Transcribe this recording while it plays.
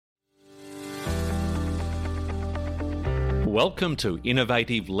Welcome to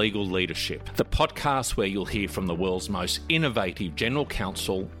Innovative Legal Leadership, the podcast where you'll hear from the world's most innovative general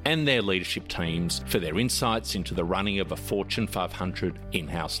counsel and their leadership teams for their insights into the running of a Fortune 500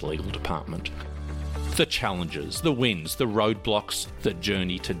 in-house legal department. The challenges, the wins, the roadblocks, the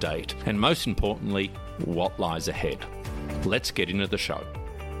journey to date, and most importantly, what lies ahead. Let's get into the show.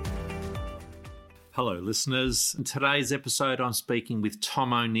 Hello, listeners. In today's episode, I'm speaking with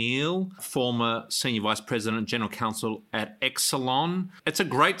Tom O'Neill, former Senior Vice President and General Counsel at Exelon. It's a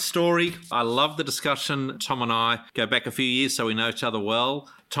great story. I love the discussion. Tom and I go back a few years, so we know each other well.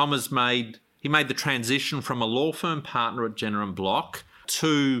 Tom made the transition from a law firm partner at Jenner & Block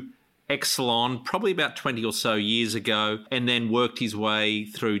to Exelon probably about 20 or so years ago, and then worked his way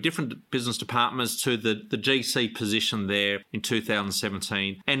through different business departments to the GC position there in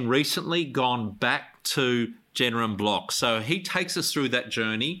 2017, and recently gone back to Jenner & Block. So he takes us through that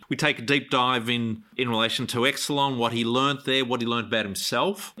journey. We take a deep dive in relation to Exelon, what he learned there, what he learned about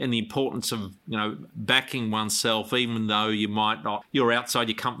himself, and the importance of backing oneself, even though you're outside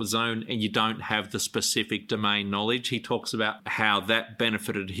your comfort zone and you don't have the specific domain knowledge. He talks about how that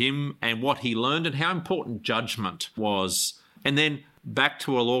benefited him and what he learned and how important judgment was. And then back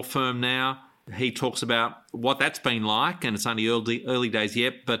to a law firm now. He talks about what that's been like, and it's only early days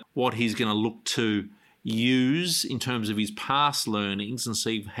yet, but what he's going to look to use in terms of his past learnings and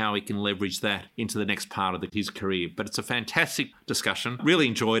see how he can leverage that into the next part of his career. But it's a fantastic discussion. Really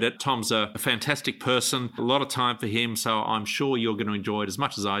enjoyed it. Tom's a fantastic person. A lot of time for him, so I'm sure you're going to enjoy it as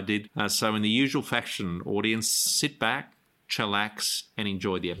much as I did. So in the usual fashion, audience, sit back, chillax, and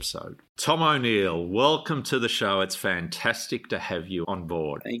enjoy the episode. Tom O'Neill, welcome to the show. It's fantastic to have you on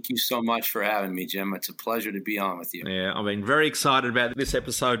board. Thank you so much for having me, Jim. It's a pleasure to be on with you. Yeah, I've been very excited about this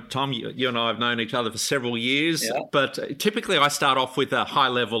episode. Tom, you and I have known each other for several years, but typically I start off with a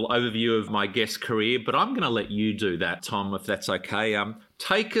high-level overview of my guest career, but I'm going to let you do that, Tom, if that's okay.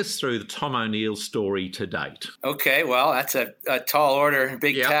 Take us through the Tom O'Neill story to date. Okay, well, that's a tall order,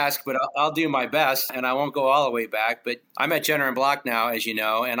 big task, but I'll do my best, and I won't go all the way back. But I'm at Jenner & Block now, as you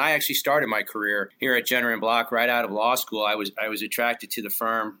know, and I actually started my career here at Jenner & Block right out of law school. I was attracted to the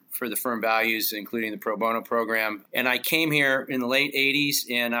firm for the firm values, including the pro bono program. And I came here in the late 80s,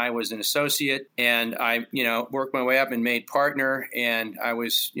 and I was an associate, and I, worked my way up and made partner, and I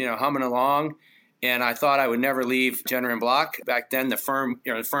was, humming along. And I thought I would never leave Jenner & Block. Back then, the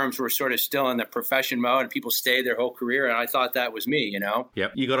firms were sort of still in the profession mode, and people stayed their whole career. And I thought that was me,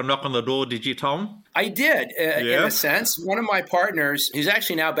 Yep. You got a knock on the door, did you, Tom? I did, in a sense. One of my partners, who's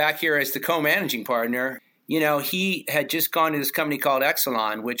actually now back here as the co-managing partner, he had just gone to this company called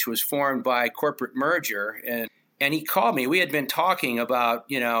Exelon, which was formed by corporate merger. And he called me. We had been talking about,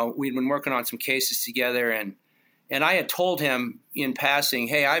 we'd been working on some cases together, and I had told him in passing,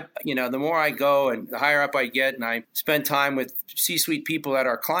 hey, the more I go and the higher up I get and I spend time with C-suite people at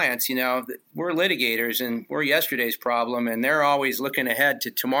our clients, we're litigators and we're yesterday's problem, and they're always looking ahead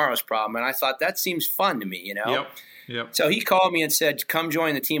to tomorrow's problem. And I thought that seems fun to me, Yep. So he called me and said, come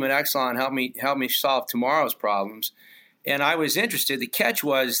join the team at Exelon, help me solve tomorrow's problems. And I was interested. The catch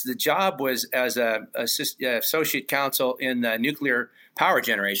was the job was as a associate counsel in the nuclear power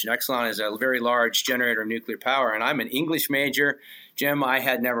generation. Exelon is a very large generator of nuclear power, and I'm an English major. Jim, I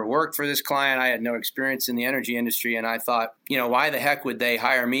had never worked for this client. I had no experience in the energy industry, and I thought, why the heck would they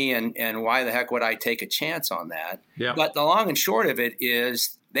hire me, and why the heck would I take a chance on that? Yeah. But the long and short of it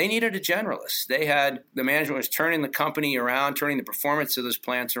is they needed a generalist. The management was turning the company around, turning the performance of those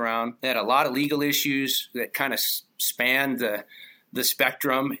plants around. They had a lot of legal issues that kind of spanned the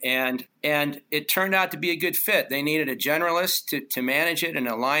spectrum, and it turned out to be a good fit. They needed a generalist to manage it and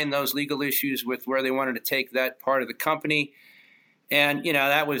align those legal issues with where they wanted to take that part of the company. And,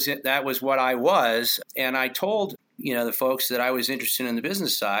 that was it. That was what I was. And I told, the folks that I was interested in the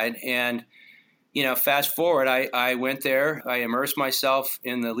business side. And, fast forward, I went there. I immersed myself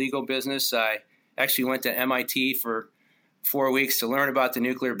in the legal business. I actually went to MIT for 4 weeks to learn about the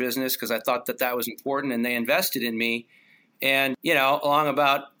nuclear business because I thought that was important, and they invested in me. And, along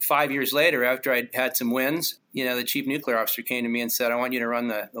about 5 years later, after I'd had some wins, the chief nuclear officer came to me and said, I want you to run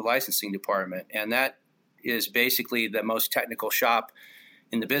the licensing department. And that is basically the most technical shop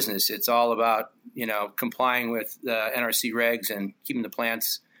in the business. It's all about, complying with the NRC regs and keeping the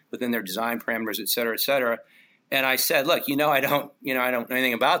plants within their design parameters, et cetera, et cetera. And I said, look, I don't know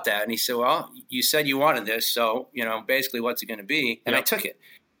anything about that. And he said, well, you said you wanted this. So, basically what's it going to be? And I took it.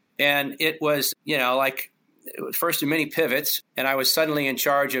 And it was, first of many pivots. And I was suddenly in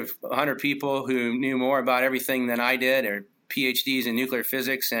charge of 100 people who knew more about everything than I did, or PhDs in nuclear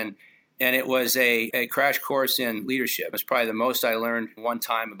physics. And it was a crash course in leadership. It was probably the most I learned one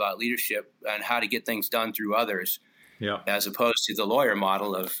time about leadership and how to get things done through others. Yeah. as opposed to the lawyer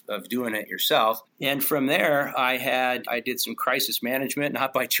model of doing it yourself. And from there, I did some crisis management,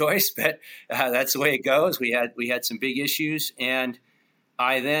 not by choice, but that's the way it goes. We had some big issues, and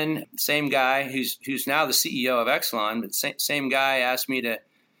I then, same guy who's now the CEO of Exelon, but same guy asked me to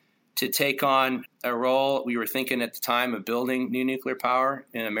take on a role. We were thinking at the time of building new nuclear power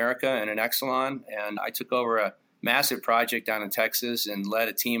in America and in Exelon, and I took over a massive project down in Texas and led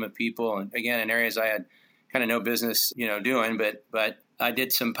a team of people, and again in areas I had kind of no business, doing, but I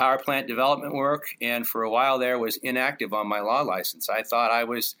did some power plant development work, and for a while there was inactive on my law license. At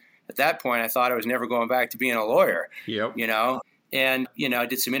that point, I thought I was never going back to being a lawyer. Yep. And, I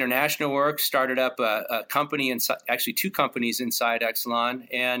did some international work, started up a company, actually 2 companies inside Exelon.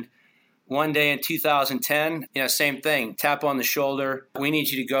 And one day in 2010, same thing, tap on the shoulder. We need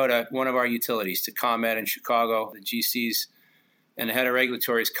you to go to one of our utilities, to ComEd in Chicago. The GCs and the head of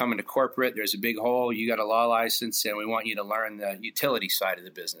regulatory is coming to corporate. There's a big hole. You got a law license, and we want you to learn the utility side of the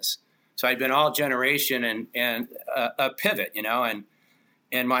business. So I'd been all generation and a pivot,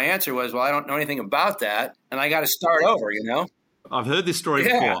 and my answer was, well, I don't know anything about that, and I got to start over, I've heard this story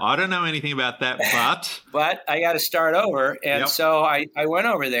before. I don't know anything about that, but I got to start over. And so I went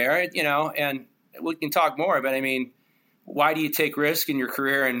over there, and we can talk more, but I mean, why do you take risk in your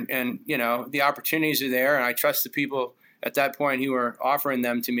career? And the opportunities are there, and I trust the people at that point who were offering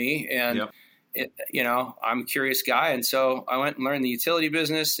them to me. And, I'm a curious guy. And so I went and learned the utility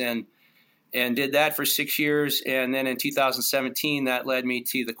business and did that for 6 years. And then in 2017, that led me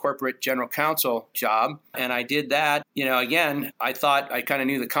to the corporate general counsel job. And I did that. Again, I thought I kind of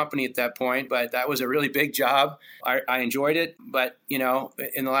knew the company at that point, but that was a really big job. I enjoyed it. But, in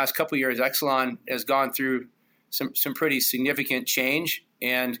the last couple of years, Exelon has gone through some pretty significant change,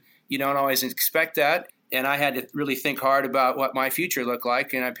 and you don't always expect that. And I had to really think hard about what my future looked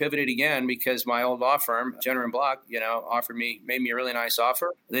like. And I pivoted again because my old law firm, Jenner & Block, made me a really nice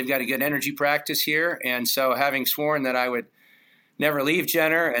offer. They've got a good energy practice here. And so having sworn that I would never leave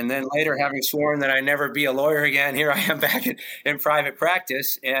Jenner, and then later having sworn that I'd never be a lawyer again, here I am back in private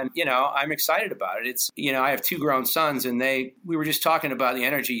practice. And, I'm excited about it. It's, I have 2 grown sons, and we were just talking about the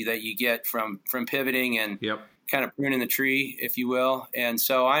energy that you get from pivoting and kind of pruning the tree, if you will. And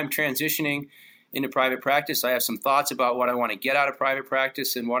so I'm transitioning into private practice. I have some thoughts about what I want to get out of private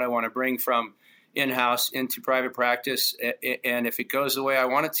practice and what I want to bring from in-house into private practice. And if it goes the way I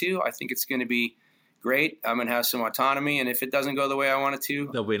want it to, I think it's going to be great. I'm going to have some autonomy. And if it doesn't go the way I want it to,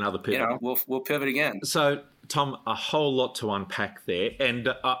 there'll be another pivot. We'll pivot again. So, Tom, a whole lot to unpack there. And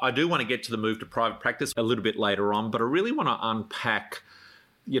I do want to get to the move to private practice a little bit later on, but I really want to unpack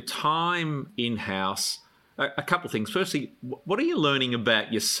your time in-house. A couple of things. Firstly, what are you learning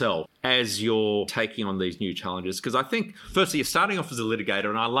about yourself as you're taking on these new challenges? Because I think, firstly, you're starting off as a litigator,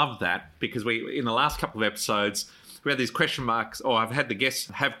 and I love that because in the last couple of episodes, we had these question marks, or I've had the guests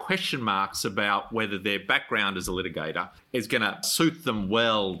have question marks about whether their background as a litigator is going to suit them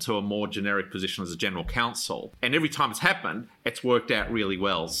well to a more generic position as a general counsel. And every time it's happened, it's worked out really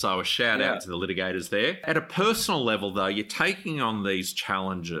well. So a shout out to the litigators there. At a personal level, though, you're taking on these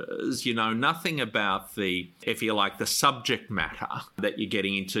challenges. You know nothing about the subject matter that you're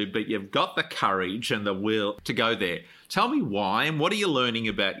getting into, but you've got the courage and the will to go there. Tell me why, and what are you learning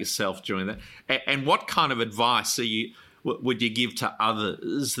about yourself during that? And what kind of advice would you give to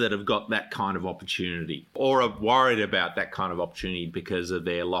others that have got that kind of opportunity or are worried about that kind of opportunity because of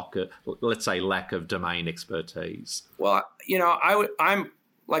their lack of domain expertise? Well, I'm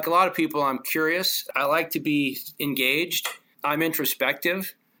like a lot of people, I'm curious. I like to be engaged. I'm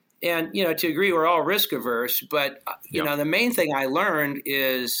introspective. And, to agree, we're all risk averse. But, the main thing I learned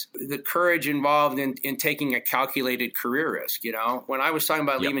is the courage involved in taking a calculated career risk. When I was talking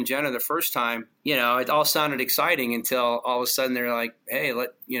about leaving Jenner the first time, it all sounded exciting until all of a sudden they're like, hey,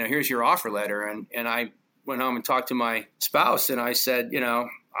 here's your offer letter. And I went home and talked to my spouse and I said,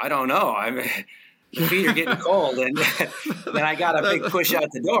 I don't know. The feet are getting cold. And then I got a big push out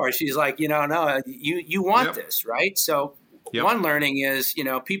the door. She's like, no, you want this, right? So one learning is,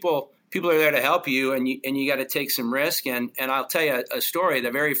 people are there to help you and you got to take some risk. And I'll tell you a story.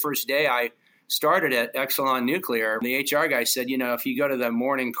 The very first day I started at Exelon Nuclear, the HR guy said, if you go to the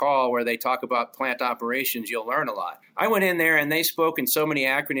morning call where they talk about plant operations, you'll learn a lot. I went in there and they spoke in so many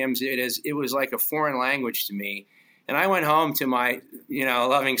acronyms. It was like a foreign language to me. And I went home to my,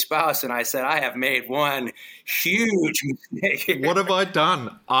 loving spouse and I said, I have made one huge mistake. What have I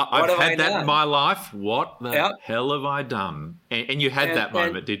done? I've had that in my life. What the hell have I done? And you had that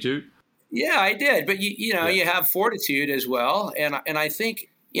moment, did you? Yeah, I did. But, you have fortitude as well. And I think,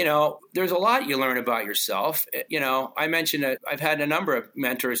 there's a lot you learn about yourself. I mentioned that I've had a number of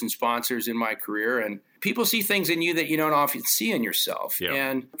mentors and sponsors in my career, and people see things in you that you don't often see in yourself. Yeah.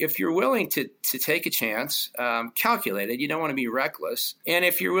 And if you're willing to take a chance, calculate it. You don't want to be reckless. And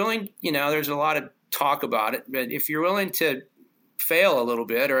if you're willing, there's a lot of talk about it, but if you're willing to fail a little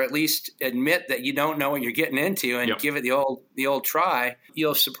bit, or at least admit that you don't know what you're getting into and give it the old try,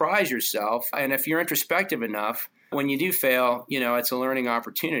 you'll surprise yourself. And if you're introspective enough, when you do fail, it's a learning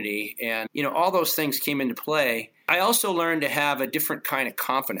opportunity. And, all those things came into play. I also learned to have a different kind of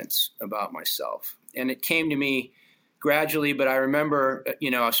confidence about myself. And it came to me gradually, but I remember,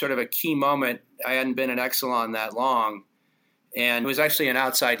 sort of a key moment. I hadn't been at Exelon that long. And it was actually an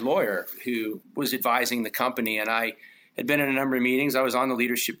outside lawyer who was advising the company. And I had been in a number of meetings. I was on the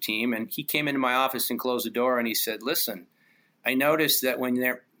leadership team, and he came into my office and closed the door, and he said, "Listen, I noticed that when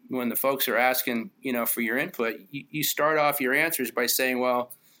the folks are asking, for your input, you start off your answers by saying,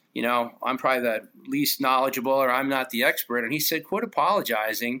 well, I'm probably the least knowledgeable, or I'm not the expert." And he said, "Quit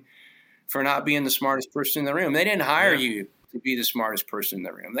apologizing for not being the smartest person in the room. They didn't hire you to be the smartest person in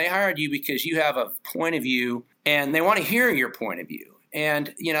the room. They hired you because you have a point of view, and they want to hear your point of view."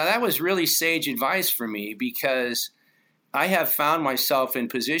 And, that was really sage advice for me, because I have found myself in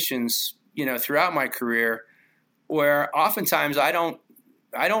positions, throughout my career where oftentimes I don't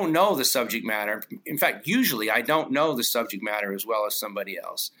know the subject matter. In fact, usually I don't know the subject matter as well as somebody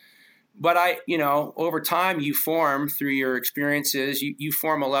else. But over time you form, through your experiences, you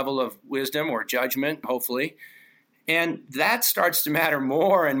form a level of wisdom or judgment, hopefully. And that starts to matter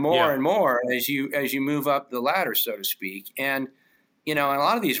more and more and more as you move up the ladder, so to speak. And in a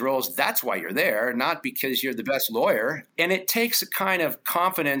lot of these roles, that's why you're there, not because you're the best lawyer. And it takes a kind of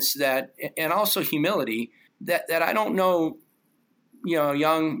confidence and also humility that I don't know,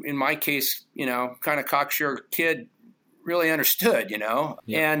 young, in my case, kind of cocksure kid really understood, Yeah.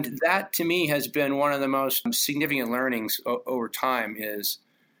 And that to me has been one of the most significant learnings over time is,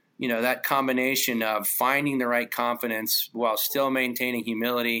 that combination of finding the right confidence while still maintaining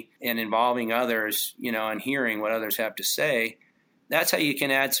humility and involving others, and hearing what others have to say. That's how you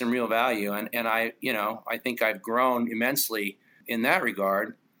can add some real value. And I think I've grown immensely in that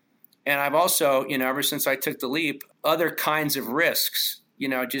regard. And I've also, ever since I took the leap, other kinds of risks,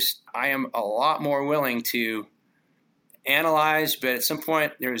 I am a lot more willing to analyze, but at some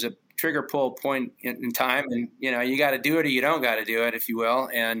point there's a trigger pull point in time, and, you got to do it or you don't got to do it, if you will.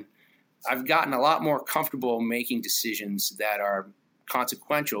 And I've gotten a lot more comfortable making decisions that are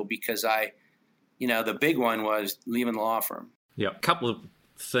consequential because the big one was leaving the law firm. Yeah, a couple of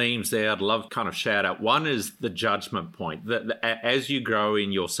themes there I'd love to kind of shout out. One is the judgment point. As you grow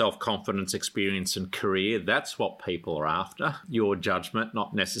in your self-confidence, experience, and career, that's what people are after, your judgment,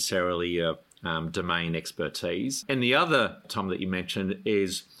 not necessarily your domain expertise. And the other, Tom, that you mentioned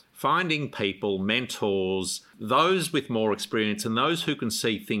is finding people, mentors, those with more experience and those who can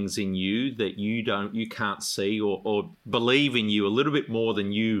see things in you that you can't see, or believe in you a little bit more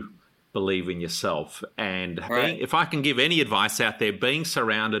than you believe in yourself. And if I can give any advice out there, being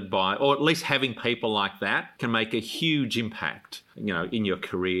surrounded by, or at least having people like that, can make a huge impact, in your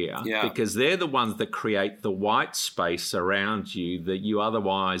career, because they're the ones that create the white space around you that you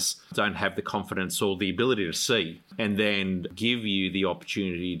otherwise don't have the confidence or the ability to see, and then give you the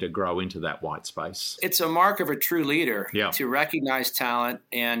opportunity to grow into that white space. It's a mark of a true leader to recognize talent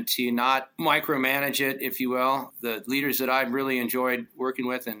and to not micromanage it, if you will. The leaders that I've really enjoyed working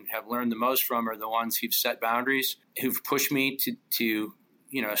with and have learned the most from are the ones who've set boundaries, who've pushed me to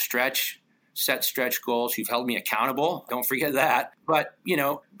set stretch goals, who've held me accountable. Don't forget that. But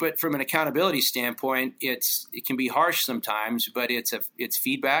from an accountability standpoint, it can be harsh sometimes, but it's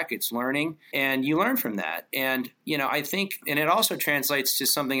feedback, it's learning, and you learn from that. And, I think, and it also translates to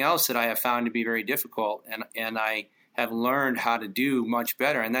something else that I have found to be very difficult, and I have learned how to do much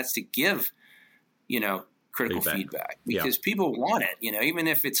better, and that's to give, critical feedback, because people want it, even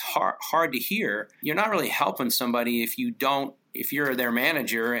if it's hard to hear. You're not really helping somebody if you're their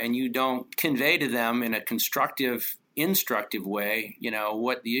manager and you don't convey to them in a constructive, instructive way,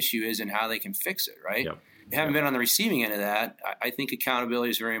 what the issue is and how they can fix it, right? Yep. Having been on the receiving end of that, I think accountability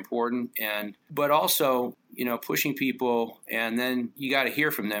is very important, but also, pushing people, and then you got to hear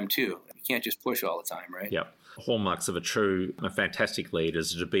from them too. You can't just push all the time, right? Yeah. Hallmarks of a fantastic leader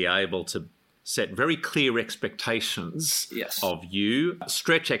is to be able to set very clear expectations of you,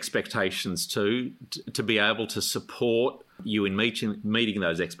 stretch expectations too, to be able to support you in meeting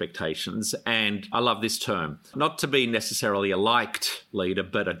those expectations. And I love this term, not to be necessarily a liked leader,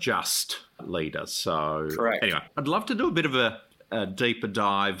 but a just leader. So correct. Anyway, I'd love to do a bit of a deeper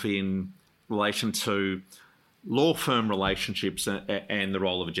dive in relation to law firm relationships and the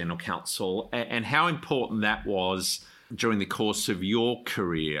role of a general counsel, and how important that was during the course of your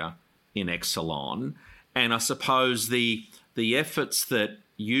career in Exelon, and I suppose the efforts that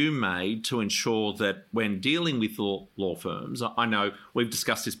you made to ensure that when dealing with law firms, I know we've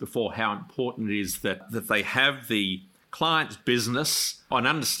discussed this before, how important it is that they have the client's business, an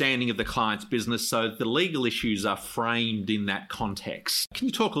understanding of the client's business, so the legal issues are framed in that context. Can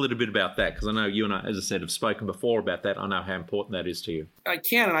you talk a little bit about that? Because I know you and I, as I said, have spoken before about that. I know how important that is to you. I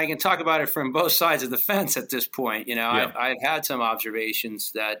can, and I can talk about it from both sides of the fence at this point. Yeah. I've had some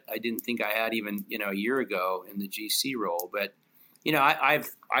observations that I didn't think I had even, a year ago in the GC role. But,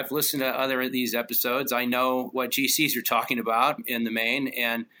 I've listened to other of these episodes. I know what GCs are talking about in the main,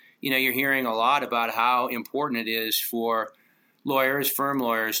 and you're hearing a lot about how important it is for lawyers, firm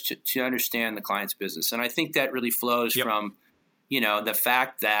lawyers, to understand the client's business. And I think that really flows from, the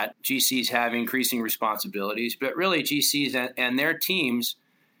fact that GCs have increasing responsibilities, but really GCs and their teams,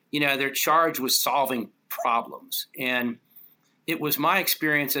 they're charged with solving problems. And it was my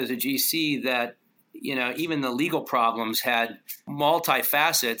experience as a GC that, even the legal problems had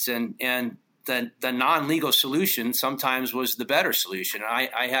multi-facets, and the non-legal solution sometimes was the better solution.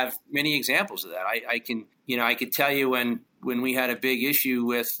 I have many examples of that. I could tell you when we had a big issue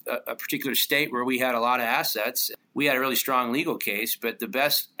with a particular state where we had a lot of assets, we had a really strong legal case, but the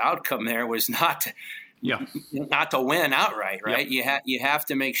best outcome there was not to win outright, right? Yeah. You have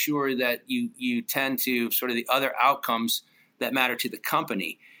to make sure that you tend to sort of the other outcomes that matter to the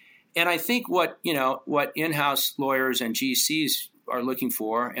company. And I think what in-house lawyers and GCs are looking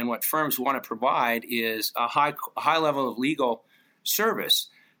for, and what firms want to provide, is a high level of legal service.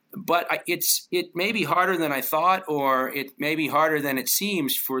 But it may be harder than I thought, or it may be harder than it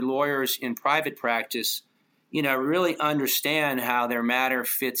seems for lawyers in private practice, really understand how their matter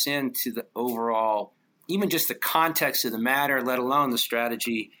fits into the overall, even just the context of the matter, let alone the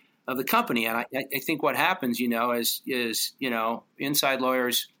strategy of the company. And I think what happens, is inside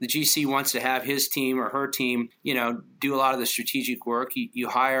lawyers, the GC wants to have his team or her team, do a lot of the strategic work. You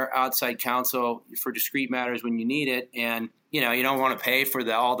hire outside counsel for discrete matters when you need it. And, you don't want to pay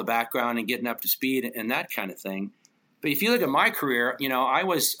for all the background and getting up to speed and that kind of thing. But if you look at my career, I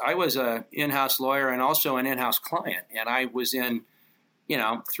was a in-house lawyer and also an in-house client. And I was in,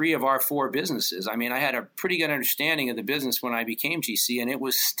 3 of our 4 businesses. I mean, I had a pretty good understanding of the business when I became GC, and it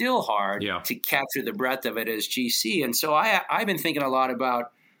was still hard to capture the breadth of it as GC. And so I've been thinking a lot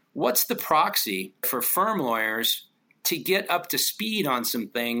about what's the proxy for firm lawyers to get up to speed on some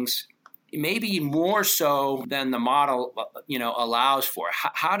things, maybe more so than the model, allows for.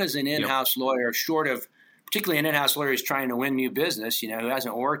 How does an in-house lawyer, particularly an in-house lawyer who's trying to win new business, who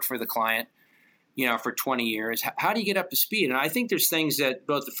hasn't worked for the client, for 20 years, how do you get up to speed? And I think there's things that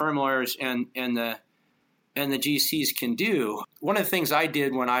both the firm lawyers and the GCs can do. One of the things I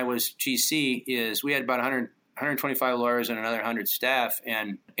did when I was GC is we had about 125 lawyers and another 100 staff,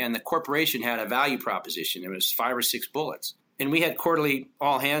 and the corporation had a value proposition. It was 5 or 6 bullets. And we had quarterly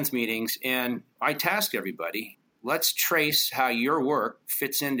all-hands meetings, and I tasked everybody, let's trace how your work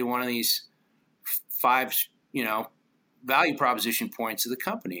fits into one of these 5, value proposition points of the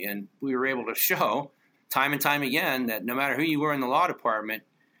company. And we were able to show time and time again that no matter who you were in the law department,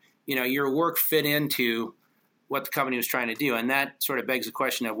 your work fit into what the company was trying to do. And that sort of begs the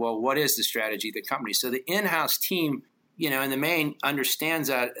question of, well, what is the strategy of the company? So the in-house team, in the main understands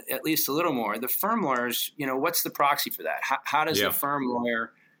that at least a little more. The firm lawyers, what's the proxy for that? How does the firm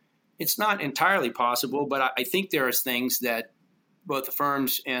lawyer, it's not entirely possible, but I think there are things that both the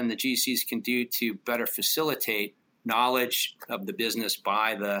firms and the GCs can do to better facilitate knowledge of the business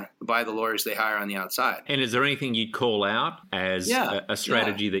by the lawyers they hire on the outside. And is there anything you'd call out as a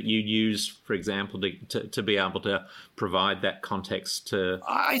strategy that you'd use, for example, to be able to provide that context to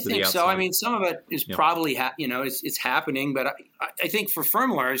I to think the so. outside? I mean, some of it is probably it's happening, but I think for firm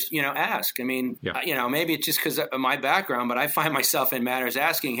lawyers, ask. I mean, maybe it's just because of my background, but I find myself in matters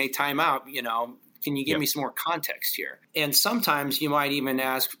asking, hey, time out, can you give me some more context here? And sometimes you might even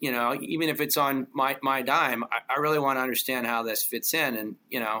ask, even if it's on my dime, I really want to understand how this fits in. And,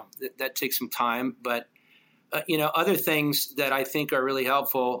 that takes some time. But, other things that I think are really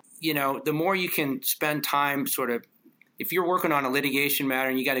helpful, the more you can spend time sort of, if you're working on a litigation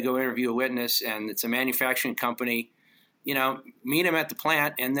matter and you got to go interview a witness and it's a manufacturing company, meet him at the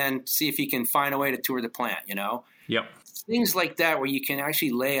plant and then see if you can find a way to tour the plant, Yep. Things like that where you can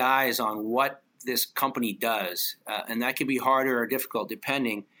actually lay eyes on what this company does. And that can be harder or difficult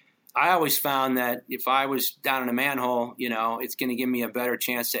depending. I always found that if I was down in a manhole, it's going to give me a better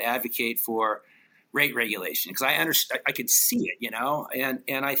chance to advocate for rate regulation because I could see it,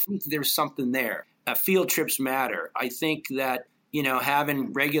 and I think there's something there. field trips matter. I think that,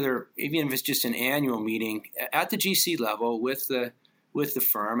 having regular, even if it's just an annual meeting at the GC level with the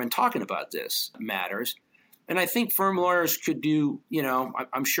firm and talking about this matters. And I think firm lawyers could do,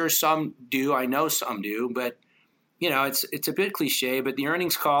 I'm sure some do, I know some do, but it's a bit cliche, but the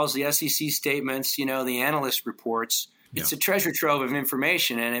earnings calls, the SEC statements, the analyst reports, it's a treasure trove of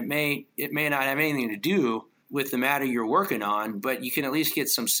information, and it may not have anything to do with the matter you're working on, but you can at least get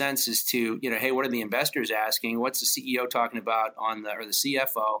some sense as to, hey, what are the investors asking? What's the CEO talking about or the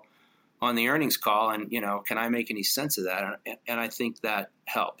CFO on the earnings call? And, can I make any sense of that? And I think that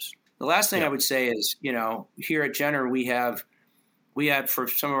helps. The last thing I would say is, here at Jenner, we have for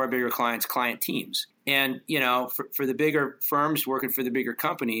some of our bigger clients, client teams. And, for the bigger firms working for the bigger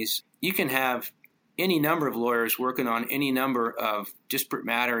companies, you can have any number of lawyers working on any number of disparate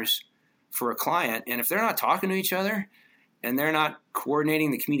matters for a client. And if they're not talking to each other and they're not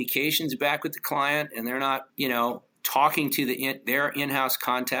coordinating the communications back with the client, and they're not, talking to their in-house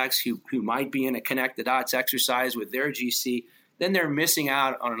contacts who might be in a connect the dots exercise with their GC, then they're missing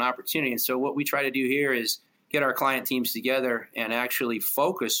out on an opportunity. And so what we try to do here is get our client teams together and actually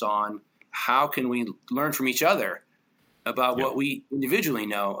focus on how can we learn from each other about what we individually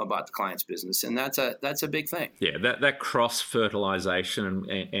know about the client's business. And that's a big thing. Yeah, that cross-fertilization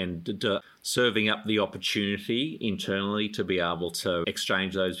and serving up the opportunity internally to be able to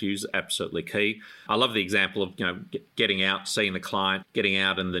exchange those views is absolutely key. I love the example of, getting out, seeing the client, getting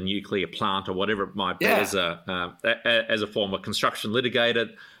out in the nuclear plant or whatever it might be as a former construction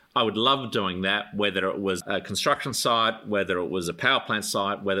litigator. I would love doing that, whether it was a construction site, whether it was a power plant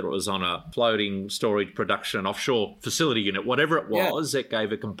site, whether it was on a floating storage production offshore facility unit, whatever it was, it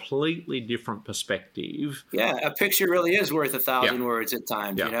gave a completely different perspective. Yeah, a picture really is worth 1,000 words at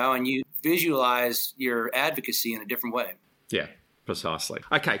times, and you visualize your advocacy in a different way. Yeah. Precisely.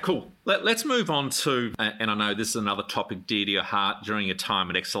 Okay, cool. Let's move on to, and I know this is another topic dear to your heart during your time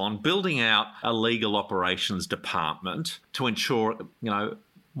at Exelon, building out a legal operations department to ensure,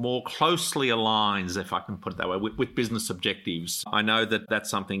 more closely aligns, if I can put it that way, with business objectives. I know that that's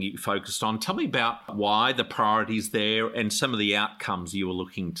something you focused on. Tell me about why, the priorities there, and some of the outcomes you were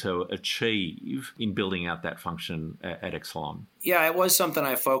looking to achieve in building out that function at Exelon. Yeah, it was something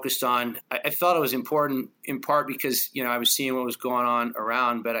I focused on. I felt it was important in part because, I was seeing what was going on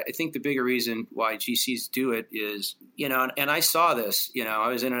around. But I think the bigger reason why GCs do it is, and I saw this, I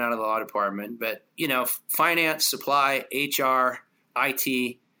was in and out of the law department, but, finance, supply, HR,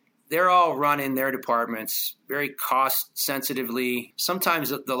 IT, they're all running their departments very cost sensitively. Sometimes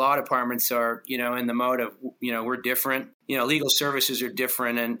the law departments are, in the mode of, we're different. Legal services are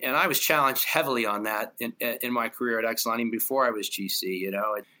different. And I was challenged heavily on that in my career at Exelon, even before I was GC.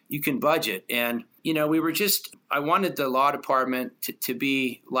 You can budget. And, I wanted the law department to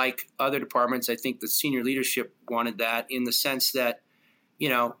be like other departments. I think the senior leadership wanted that, in the sense that,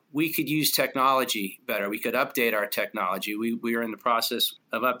 we could use technology better. We could update our technology. We were in the process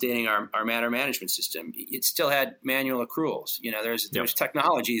of updating our matter management system. It still had manual accruals. There's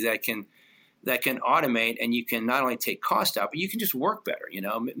technology that can automate, and you can not only take cost out, but you can just work better.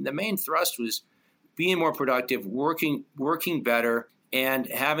 The main thrust was being more productive, working better, and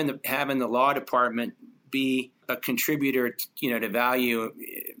having the law department be a contributor, to value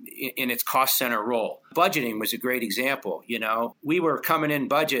in its cost center role. Budgeting was a great example. We were coming in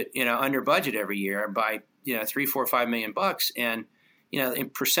budget, under budget every year by, $3, $4, $5 million. And, in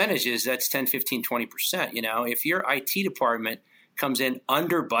percentages, that's 10, 15, 20%. If your IT department comes in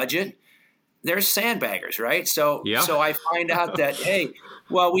under budget, there's sandbaggers, right? So I find out that, hey,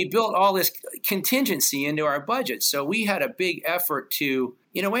 well, we built all this contingency into our budget. So we had a big effort to,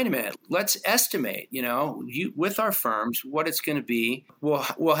 wait a minute, let's estimate, with our firms, what it's going to be.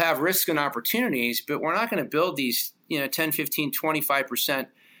 We'll have risks and opportunities, but we're not going to build these, 10, 15, 25%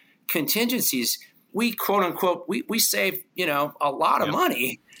 contingencies. We, quote unquote, we save, a lot of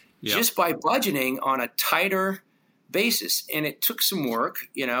money just by budgeting on a tighter basis. And it took some work,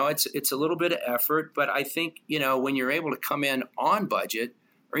 it's a little bit of effort, but I think, when you're able to come in on budget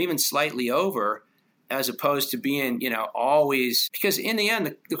or even slightly over, as opposed to being, always, because in the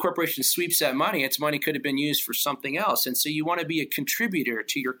end, the corporation sweeps that money. Its money could have been used for something else. And so you want to be a contributor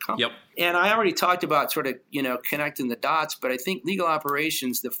to your company. Yep. And I already talked about sort of, connecting the dots, but I think legal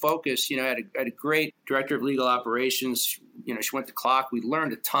operations, the focus, I had a great director of legal operations. She went to Clock. We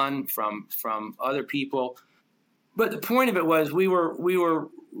learned a ton from other people. But the point of it was we were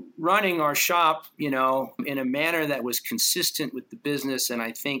running our shop, in a manner that was consistent with the business. And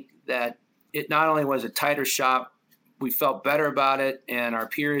I think that it not only was a tighter shop, we felt better about it, and our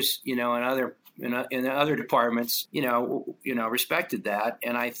peers, in other departments, respected that.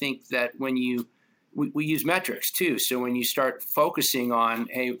 And I think that when you we use metrics too. So when you start focusing on,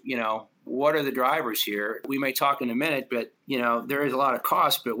 hey, what are the drivers here? We may talk in a minute, but there is a lot of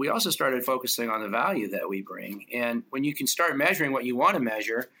cost, but we also started focusing on the value that we bring. And when you can start measuring what you want to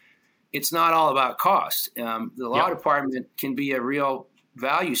measure, it's not all about cost. The law department can be a real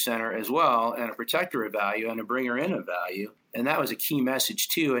value center as well, and a protector of value and a bringer in of value. And that was a key message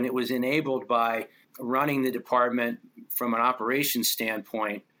too. And it was enabled by running the department from an operations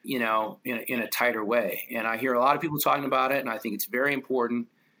standpoint, in a tighter way. And I hear a lot of people talking about it, and I think it's very important.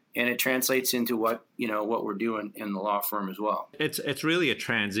 And it translates into what we're doing in the law firm as well. It's really a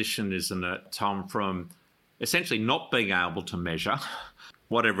transition, isn't it, Tom, from essentially not being able to measure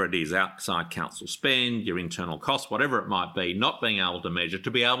whatever it is, outside counsel spend, your internal costs, whatever it might be, not being able to measure, to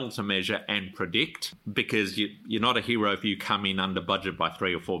be able to measure and predict, because you're not a hero if you come in under budget by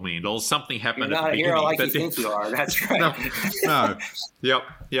 $3 or $4 million. Something happened You're not at the a hero beginning. like you think you are. That's right. No.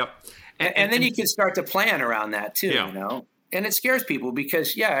 Yep. And then you can start to plan around that too, And it scares people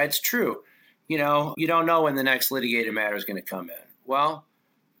because, it's true. You don't know when the next litigated matter is going to come in. Well,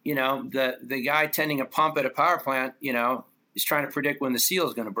 the guy tending a pump at a power plant, is trying to predict when the seal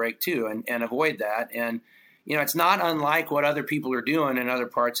is going to break too and avoid that. And, it's not unlike what other people are doing in other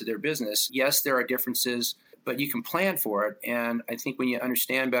parts of their business. Yes, there are differences, but you can plan for it. And I think when you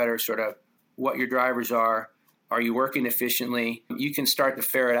understand better sort of what your drivers are you working efficiently? You can start to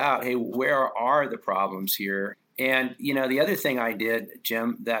ferret out, hey, where are the problems here? And, the other thing I did,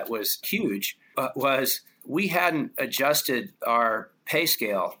 Jim, that was huge was we hadn't adjusted our pay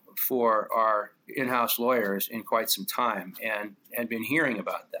scale for our in-house lawyers in quite some time and had been hearing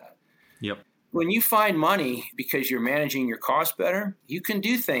about that. Yep. When you find money because you're managing your costs better, you can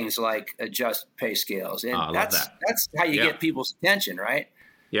do things like adjust pay scales. And that's how you get people's attention, right?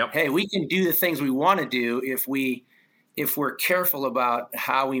 Yep. Hey, we can do the things we want to do if we're careful about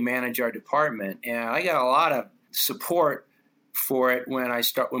how we manage our department. And I got a lot of support for it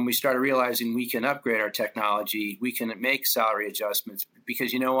when we started realizing we can upgrade our technology, we can make salary adjustments,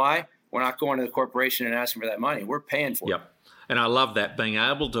 because you know why? We're not going to the corporation and asking for that money. We're paying for it. And I love that, being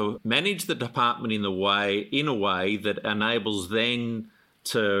able to manage the department in a way that enables then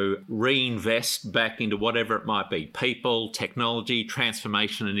to reinvest back into whatever it might be, people, technology,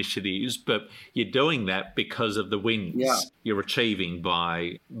 transformation initiatives, but you're doing that because of the wins you're achieving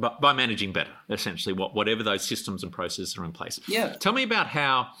by managing better, essentially, whatever those systems and processes are in place. Yeah. Tell me about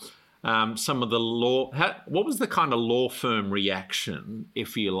how some of the what was the kind of law firm reaction,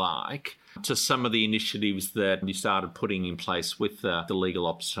 if you like, to some of the initiatives that you started putting in place with the legal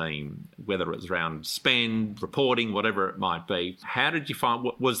ops team, whether it was around spend, reporting, whatever it might be? How did you find,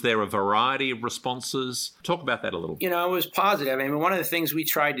 was there a variety of responses? Talk about that a little. It was positive. I mean, one of the things we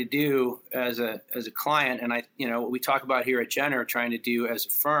tried to do as a client, and what we talk about here at Jenner trying to do as a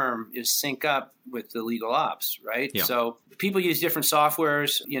firm, is sync up with the legal ops, right? Yeah. So people use different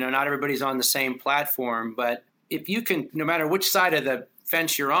softwares. Not everybody's on the same platform, but if you can, no matter which side of the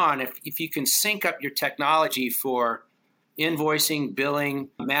fence you're on, if you can sync up your technology for invoicing, billing,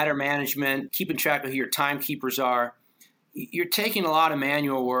 matter management, keeping track of who your timekeepers are, you're taking a lot of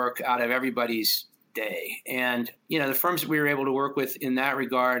manual work out of everybody's day. And, the firms that we were able to work with in that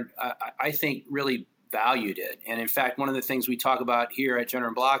regard, I think really valued it. And in fact, one of the things we talk about here at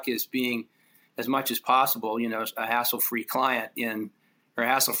Jenner & Block is being, as much as possible, a hassle-free client or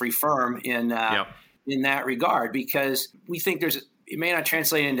hassle-free firm in that regard, because we think it may not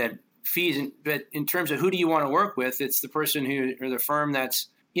translate into fees, but in terms of who do you want to work with, it's the person or the firm that's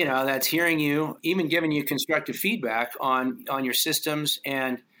hearing you, even giving you constructive feedback on your systems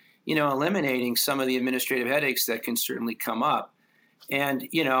and, eliminating some of the administrative headaches that can certainly come up. And,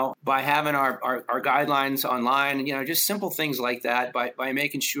 by having our guidelines online, just simple things like that, by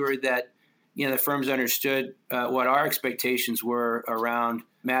making sure that, the firms understood what our expectations were around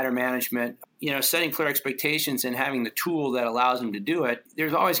matter management, setting clear expectations and having the tool that allows them to do it.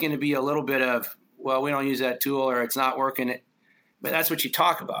 There's always going to be a little bit of, well, we don't use that tool or it's not working. But that's what you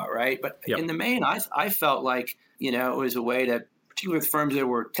talk about, right? But in the main, I felt like, it was a way to, particularly with firms that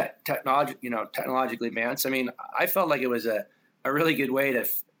were technologically advanced. I mean, I felt like it was a really good way to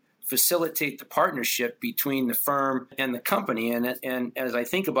facilitate the partnership between the firm and the company. And as I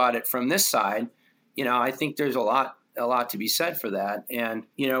think about it from this side, I think there's a lot to be said for that. And,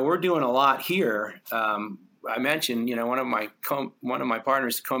 we're doing a lot here. I mentioned, one of my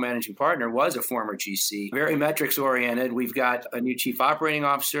partners, the co-managing partner, was a former GC, very metrics oriented. We've got a new chief operating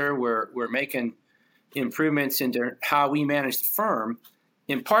officer. We're making improvements into how we manage the firm,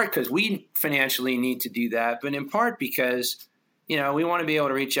 in part because we financially need to do that, but in part because we want to be able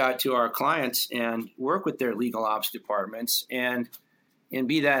to reach out to our clients and work with their legal ops departments and, and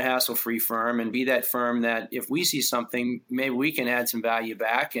be that hassle-free firm and be that firm that if we see something, maybe we can add some value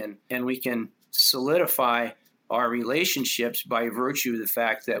back and we can solidify our relationships by virtue of the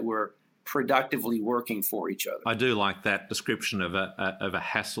fact that we're productively working for each other. I do like that description of a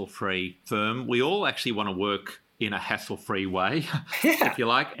hassle-free firm. We all actually want to work in a hassle-free way, if you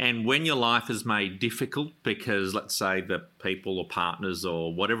like. And when your life is made difficult because, let's say, the people or partners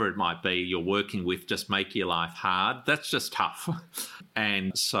or whatever it might be you're working with just make your life hard, that's just tough.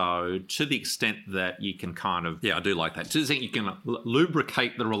 And so to the extent that you can kind of, I do like that. To the extent you can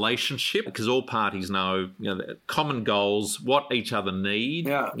lubricate the relationship because all parties know, the common goals, what each other need.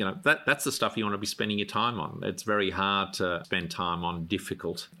 That's the stuff you want to be spending your time on. It's very hard to spend time on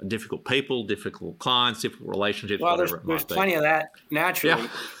difficult people, difficult clients, difficult relationships, whatever it might be. There's plenty of that naturally.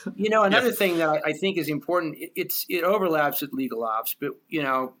 Another thing that I think is important, it overlaps with legal ops, but,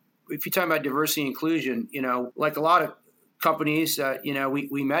 if you're talking about diversity and inclusion, like a lot of companies,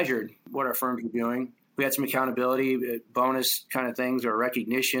 we measured what our firms were doing. We had some accountability, bonus kind of things or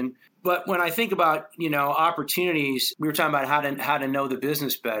recognition. But when I think about, opportunities, we were talking about how to know the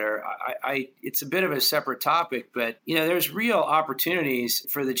business better. It's a bit of a separate topic, but, there's real opportunities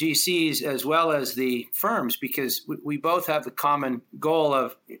for the GCs as well as the firms because we both have the common goal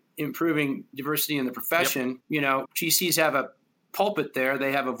of improving diversity in the profession. GCs have a pulpit there.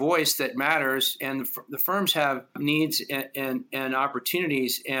 They have a voice that matters, and the firms have needs and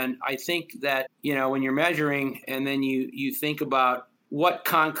opportunities. And I think that, when you're measuring and then you think about what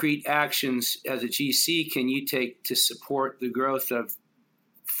concrete actions as a GC can you take to support the growth of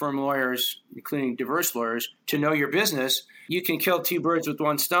firm lawyers, including diverse lawyers, to know your business, you can kill two birds with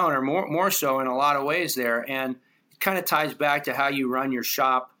one stone or more so in a lot of ways there. And it kind of ties back to how you run your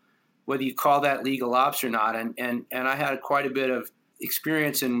shop, whether you call that legal ops or not. And I had quite a bit of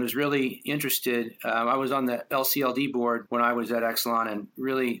experience and was really interested. I was on the LCLD board when I was at Exelon and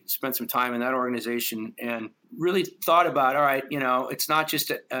really spent some time in that organization and really thought about, all right, it's not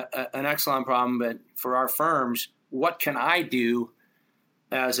just an Exelon problem, but for our firms, what can I do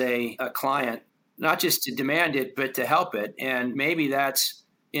as a client, not just to demand it, but to help it? And maybe that's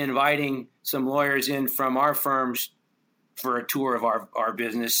inviting some lawyers in from our firms for a tour of our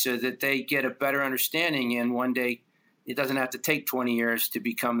business so that they get a better understanding. And one day it doesn't have to take 20 years to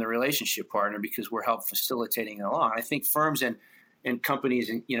become the relationship partner because we're help facilitating it along. I think firms and companies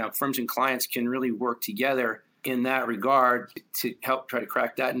and, firms and clients can really work together in that regard to help try to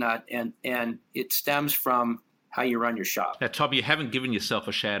crack that nut. And it stems from how you run your shop. Now, Tom, you haven't given yourself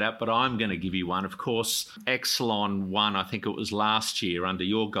a shout out, but I'm going to give you one. Of course, Exelon won, I think it was last year, under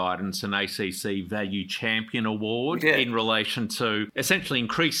your guidance, an ACC Value Champion Award in relation to essentially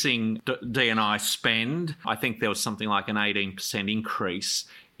increasing D&I spend. I think there was something like an 18% increase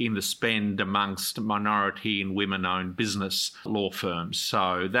in the spend amongst minority and women-owned business law firms.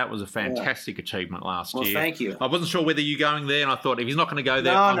 So that was a fantastic achievement last year. Well, thank you. I wasn't sure whether you're going there, and I thought if he's not going to go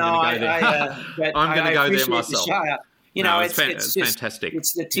there, I'm going to go there. I'm going to go there myself. It's fantastic.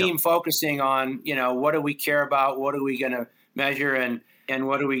 It's the team focusing on, what do we care about? What are we going to measure? And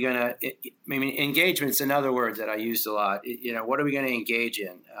what are we going to, engagement's another word that I used a lot. What are we going to engage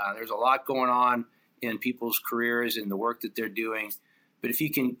in? There's a lot going on in people's careers and the work that they're doing. But if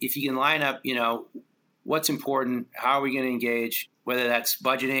you can line up, what's important, how are we going to engage, whether that's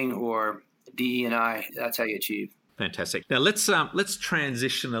budgeting or DE&I, that's how you achieve. Fantastic. Now let's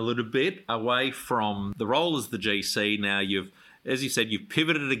transition a little bit away from the role as the GC. Now as you said, you've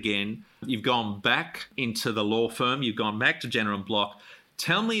pivoted again. You've gone back into the law firm. You've gone back to Jenner & Block.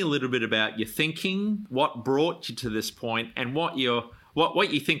 Tell me a little bit about your thinking, what brought you to this point, and what you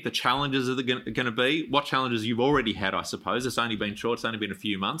think the challenges are going to be, what challenges you've already had, I suppose. It's only been short, it's only been a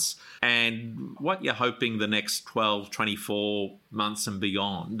few months, and what you're hoping the next 12, 24 months and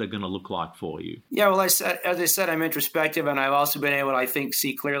beyond are going to look like for you. Yeah, well, as I said, I'm introspective, and I've also been able to, I think,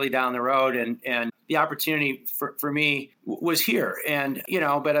 see clearly down the road, and the opportunity for me was here. And,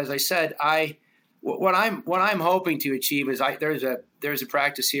 but as I said, what I'm hoping to achieve is there's a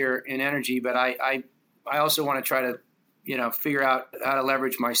practice here in energy, but I also want to try to figure out how to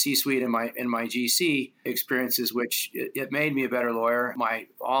leverage my C-suite and my GC experiences, which it made me a better lawyer.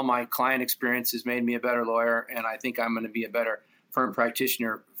 All my client experiences made me a better lawyer, and I think I'm going to be a better firm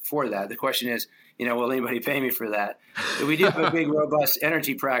practitioner for that. The question is, will anybody pay me for that? But we do have a big, robust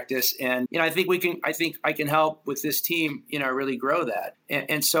energy practice, and I think I can help with this team, really grow that.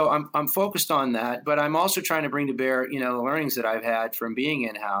 And so I'm focused on that, but I'm also trying to bring to bear, the learnings that I've had from being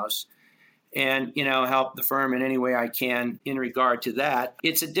in-house. And, help the firm in any way I can in regard to that.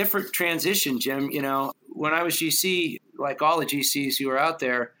 It's a different transition, Jim. When I was GC, like all the GCs who are out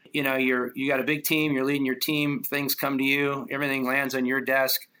there, you got a big team, you're leading your team, things come to you, everything lands on your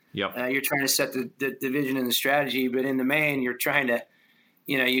desk. Yep. You're trying to set the vision and the strategy, but in the main, you're trying to,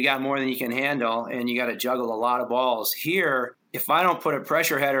 you got more than you can handle, and you got to juggle a lot of balls. Here, if I don't put a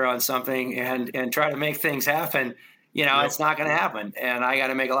pressure header on something and try to make things happen, it's not going to happen. And I got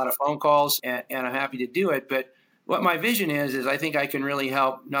to make a lot of phone calls, and I'm happy to do it. But what my vision is I think I can really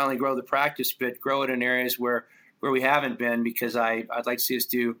help not only grow the practice, but grow it in areas where we haven't been, because I'd like to see us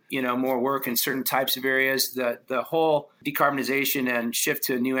do, more work in certain types of areas. The whole decarbonization and shift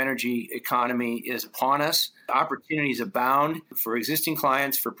to a new energy economy is upon us. Opportunities abound for existing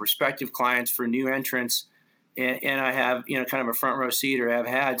clients, for prospective clients, for new entrants. And I have, kind of a front row seat, or have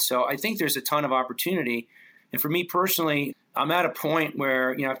had. So I think there's a ton of opportunity. And for me personally, I'm at a point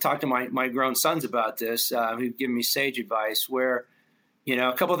where, I've talked to my grown sons about this, who've given me sage advice, where,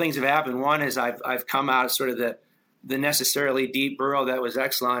 a couple of things have happened. One is I've come out of sort of the necessarily deep burrow that was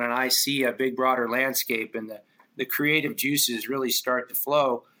Exelon, and I see a big, broader landscape, and the creative juices really start to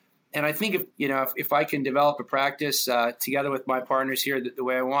flow. And I think if I can develop a practice together with my partners here the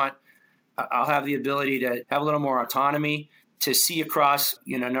way I want, I'll have the ability to have a little more autonomy, to see across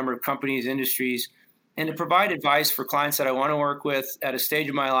a number of companies, industries, and to provide advice for clients that I want to work with at a stage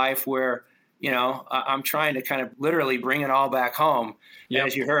of my life where I'm trying to kind of literally bring it all back home,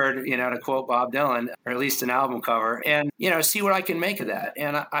 as you heard, to quote Bob Dylan, or at least an album cover, and, see what I can make of that.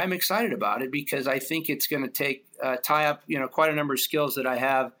 And I'm excited about it, because I think it's going to tie up, quite a number of skills that I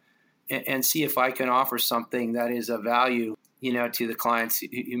have, and see if I can offer something that is of value, to the clients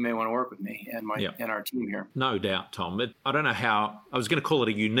who may want to work with me and and our team here. No doubt, Tom. I don't know how, I was going to call it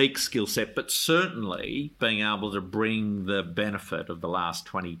a unique skill set, but certainly being able to bring the benefit of the last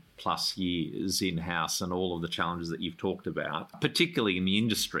 20 plus years in-house and all of the challenges that you've talked about, particularly in the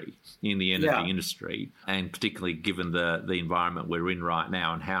industry, in the energy industry, and particularly given the environment we're in right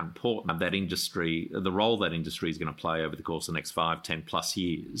now, and how important that industry, the role that industry is going to play over the course of the next 5, 10 plus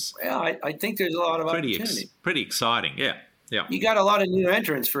years. Well, I think there's a lot of opportunity. Pretty exciting, yeah. Yeah. You got a lot of new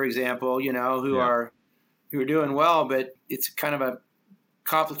entrants, for example, who are doing well, but it's kind of a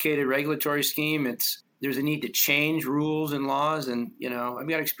complicated regulatory scheme. There's a need to change rules and laws, and I've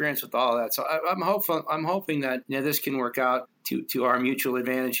got experience with all of that. So I'm hoping that this can work out to our mutual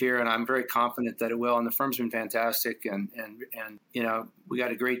advantage here, and I'm very confident that it will. And the firm's been fantastic, and we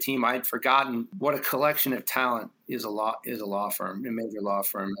got a great team. I'd forgotten what a collection of talent is a law firm, a major law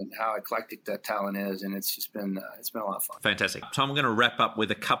firm, and how eclectic that talent is. And it's just been a lot of fun. Fantastic. Tom, I'm going to wrap up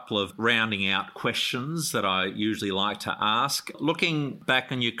with a couple of rounding out questions that I usually like to ask. Looking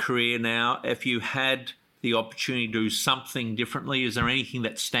back on your career now, if you had the opportunity to do something differently, is there anything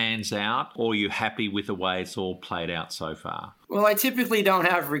that stands out, or are you happy with the way it's all played out so far? Well, I typically don't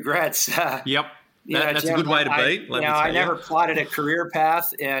have regrets. Yep. That's Jim, a good way to be. I never plotted a career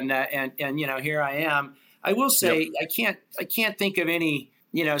path, and here I am. I will say I can't think of any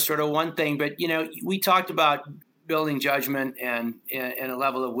sort of one thing, but we talked about building judgment and a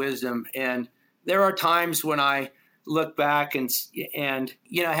level of wisdom, and there are times when I look back and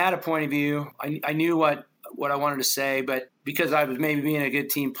I had a point of view. I knew what I wanted to say, but because I was maybe being a good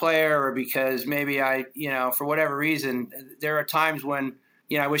team player, or because maybe I for whatever reason, there are times when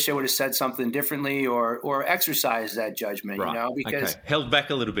I wish I would have said something differently, or exercised that judgment. Right. Because held back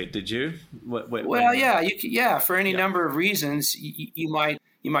a little bit. Did you? For any number of reasons, you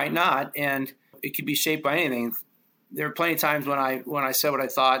might not, and it could be shaped by anything. There are plenty of times when I said what I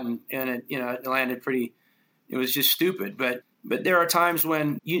thought, and it landed pretty. It was just stupid, but there are times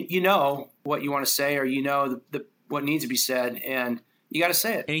when you know what you want to say, or what needs to be said, and you got to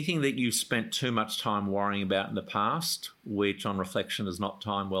say it. Anything that you spent too much time worrying about in the past, which on reflection is not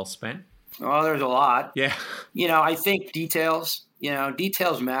time well spent? Oh, there's a lot. Yeah. I think details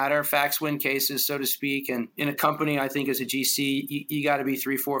matter. Facts win cases, so to speak. And in a company, I think as a GC, you got to be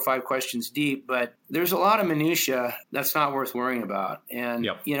 3, 4, 5 questions deep. But there's a lot of minutia that's not worth worrying about. And,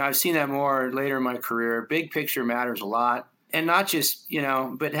 I've seen that more later in my career. Big picture matters a lot. And not just,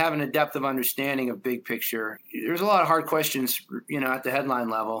 but having a depth of understanding of big picture. There's a lot of hard questions, at the headline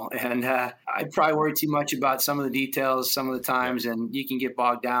level. And I probably worry too much about some of the details some of the times, and you can get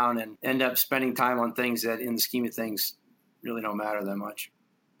bogged down and end up spending time on things that in the scheme of things really don't matter that much.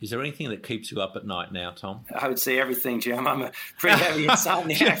 Is there anything that keeps you up at night now, Tom? I would say everything, Jim. I'm a pretty heavy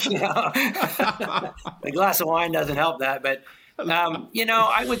insomniac. A glass of wine doesn't help that. But,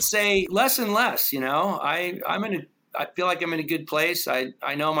 I would say less and less. I feel like I'm in a good place.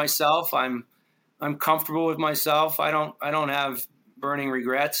 I know myself. I'm comfortable with myself. I don't have burning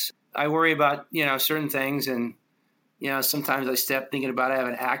regrets. I worry about certain things, and sometimes I step thinking about it, I have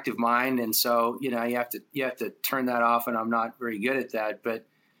an active mind. And so, you have to turn that off, and I'm not very good at that. But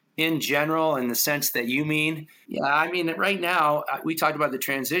in general, in the sense that you mean, right now, we talked about the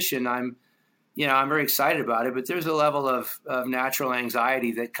transition. I'm very excited about it, but there's a level of natural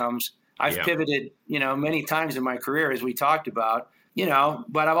anxiety that comes. I've pivoted, many times in my career, as we talked about,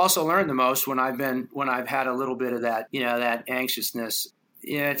 but I've also learned the most when I've had a little bit of that, that anxiousness.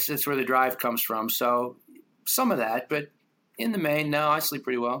 It's where the drive comes from. So some of that, but in the main, no, I sleep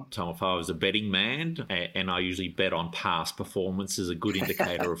pretty well. Tom, if I was a betting man, and I usually bet on past performance as a good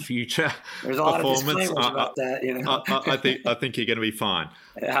indicator of future There's a lot performance, of disclaimers about that. I think you're going to be fine.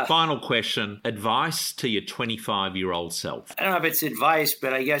 Yeah. Final question: advice to your 25-year-old self. I don't know if it's advice,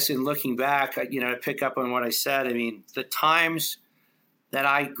 but I guess in looking back, to pick up on what I said, the times that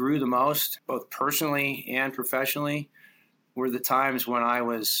I grew the most, both personally and professionally, were the times when I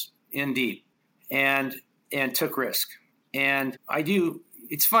was in deep and took risk. And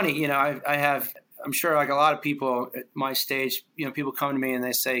it's funny, I'm sure like a lot of people at my stage, people come to me and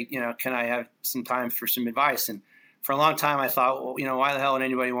they say, can I have some time for some advice? And for a long time I thought, well, why the hell would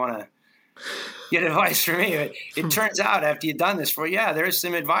anybody want to get advice from me? But it turns out after you've done this there is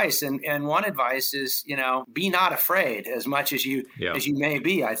some advice. And one advice is, be not afraid as much as you may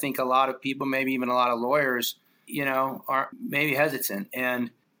be. I think a lot of people, maybe even a lot of lawyers, are maybe hesitant.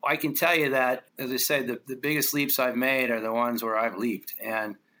 And I can tell you that, as I said, the biggest leaps I've made are the ones where I've leaped.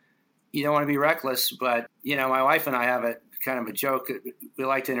 And you don't want to be reckless, but, my wife and I have a kind of a joke that we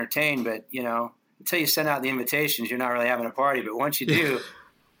like to entertain, but, until you send out the invitations, you're not really having a party. But once you do,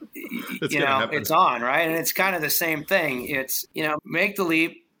 it's on, right? And it's kind of the same thing. It's, make the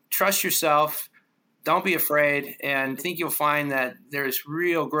leap, trust yourself, don't be afraid, and I think you'll find that there's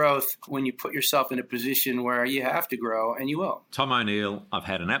real growth when you put yourself in a position where you have to grow, and you will. Tom O'Neill, I've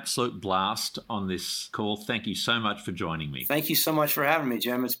had an absolute blast on this call. Thank you so much for joining me. Thank you so much for having me,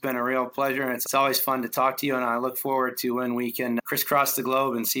 Jim. It's been a real pleasure, and it's always fun to talk to you, and I look forward to when we can crisscross the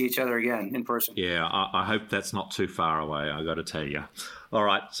globe and see each other again in person. Yeah, I hope that's not too far away, I got to tell you. All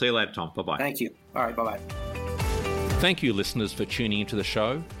right, see you later, Tom. Bye-bye. Thank you. All right, bye-bye. Thank you, listeners, for tuning into the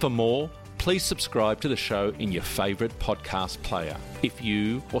show. For more, please subscribe to the show in your favourite podcast player. If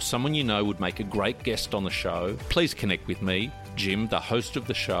you or someone you know would make a great guest on the show, please connect with me, Jim, the host of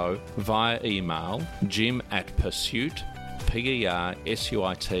the show, via email,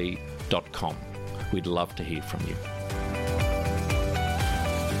 jim@pursuit.com. We'd love to hear from you.